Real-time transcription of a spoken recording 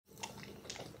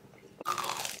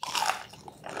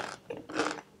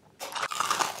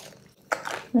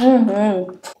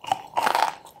Hmm.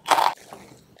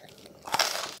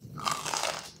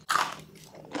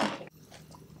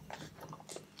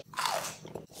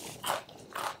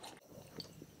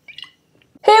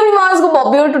 Hey everyone, it's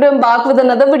Bobby here. Today I'm back with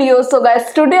another video. So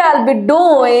guys, today I'll be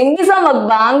doing pizza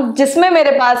mukbang, जिसमें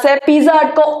मेरे पास है pizza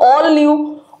हट का all new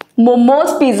momos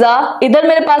pizza. इधर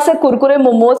मेरे पास है कुरकुरे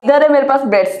मोमोज, इधर है मेरे पास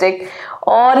ब्रेड स्टिक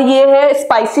और ये है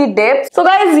spicy dip. So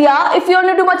guys, yeah, if you're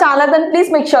new to my channel, then please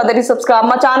make sure that you subscribe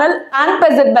my channel and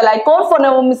press that bell icon for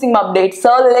never missing my updates.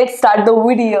 So let's start the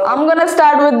video. I'm gonna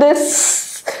start with this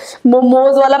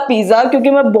momos वाला pizza क्योंकि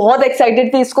मैं बहुत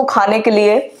excited थी इसको खाने के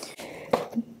लिए।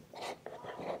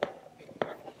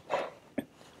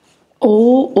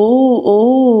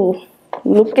 Oh,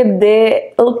 look at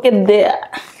that, look at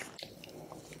that.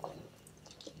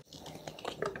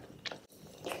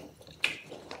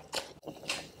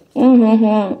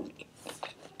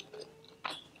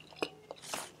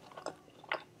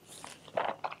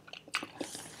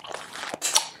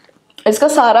 इसका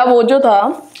सारा वो जो था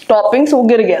टॉपिंग्स वो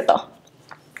गिर गया था।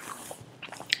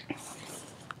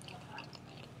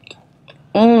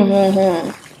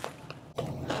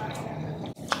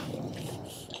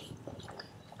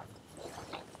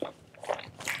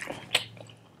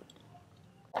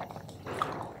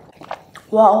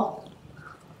 Wow.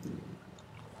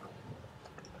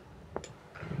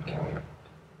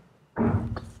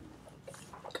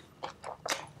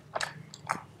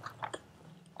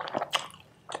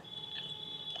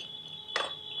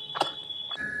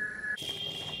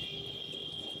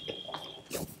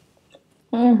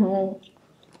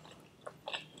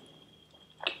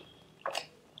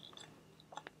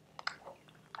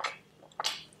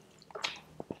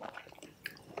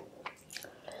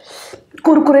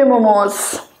 Kurkure Momos.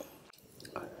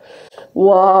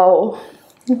 Wow.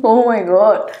 Oh my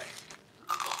god.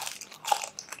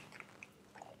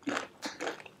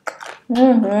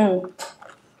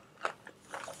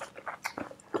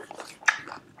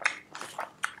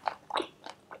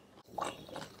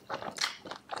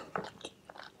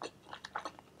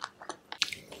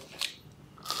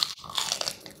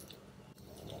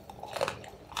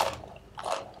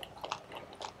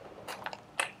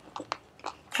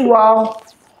 Wow.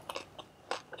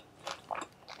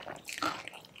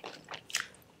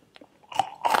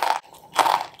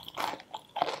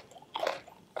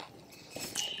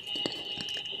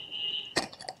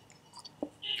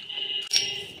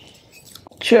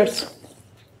 Cheers.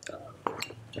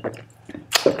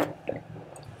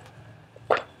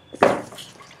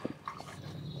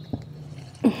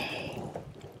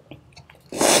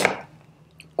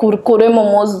 Kurkure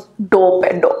momos dope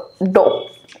है, डोप।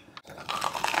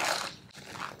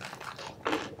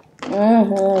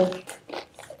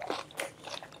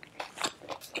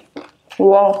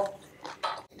 वाह।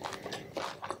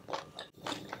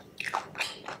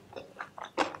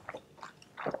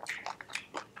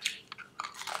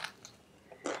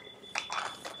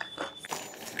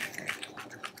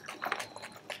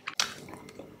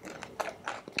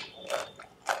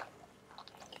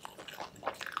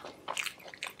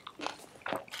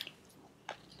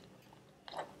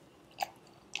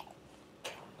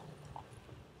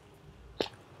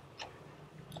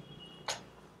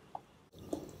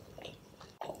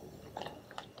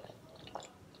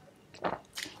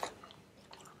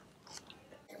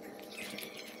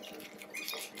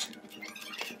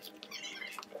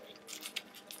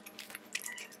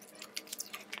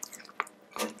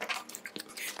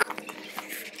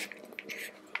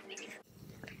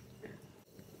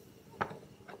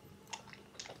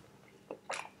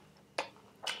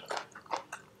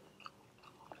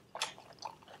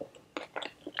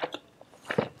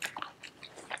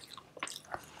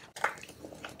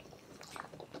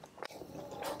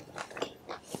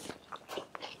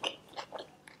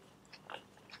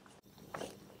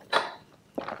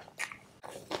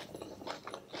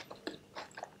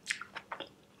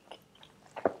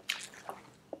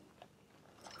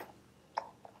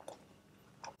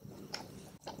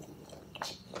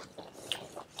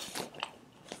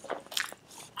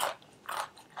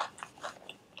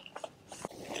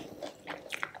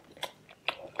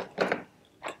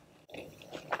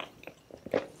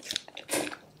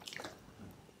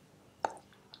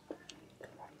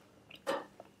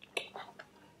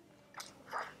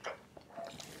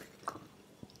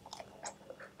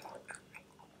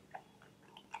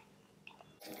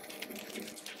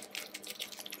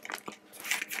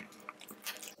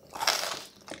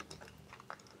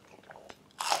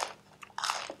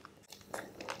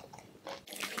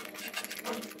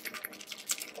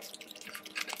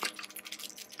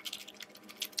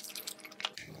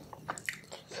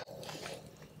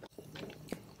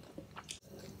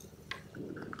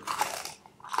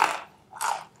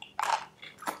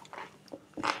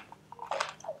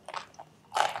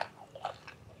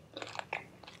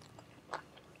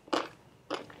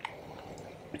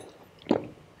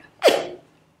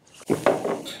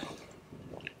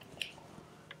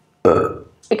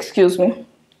 Excuse me.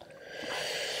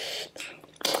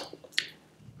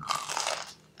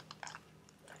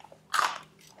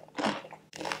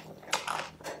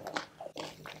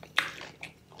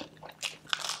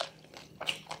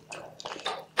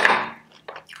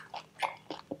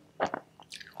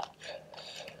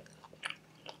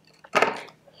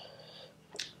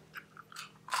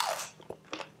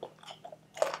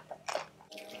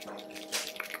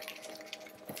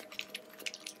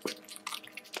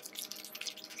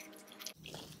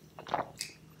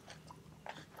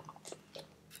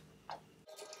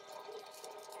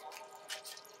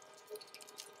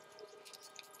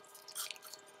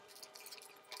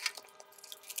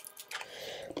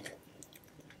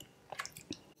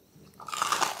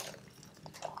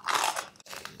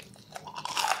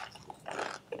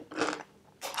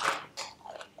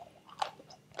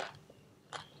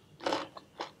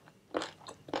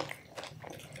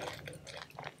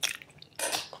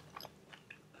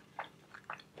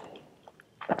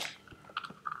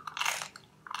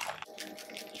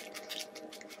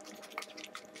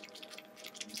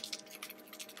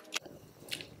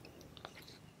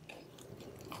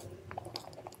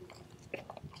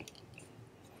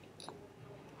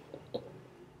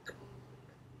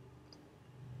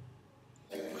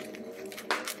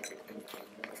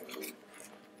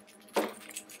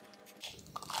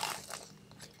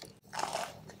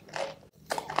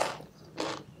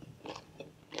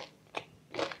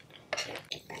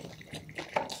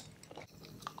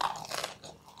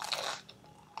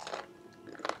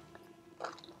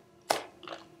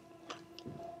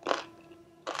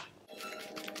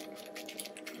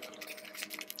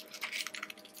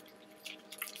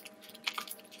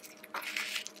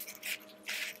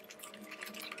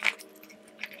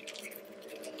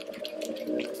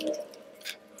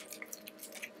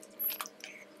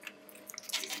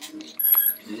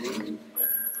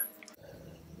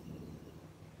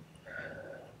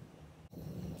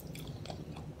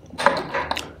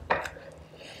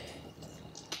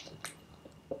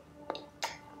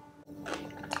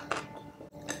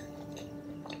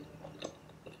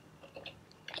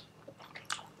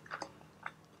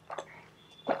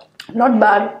 Not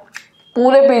bad.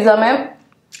 पूरे पिज्जा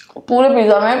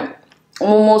में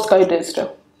मोमोज का ही टेस्ट है।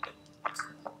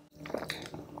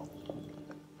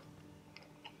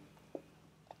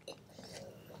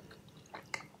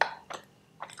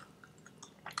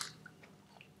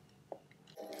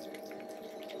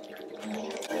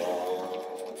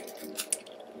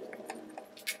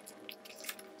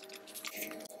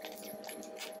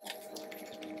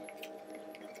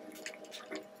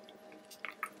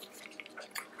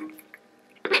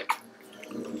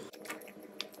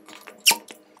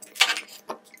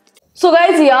 So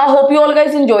guys, yeah, hope you all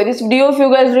guys enjoy this video. If you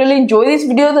guys really enjoy this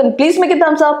video, then please make a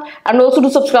thumbs up and also do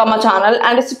subscribe my channel.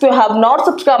 And if you have not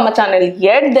subscribed my channel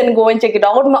yet, then go and check it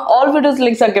out. My all videos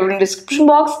links are given in the description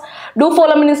box. Do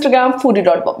follow me on Instagram,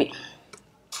 foodie.bobby.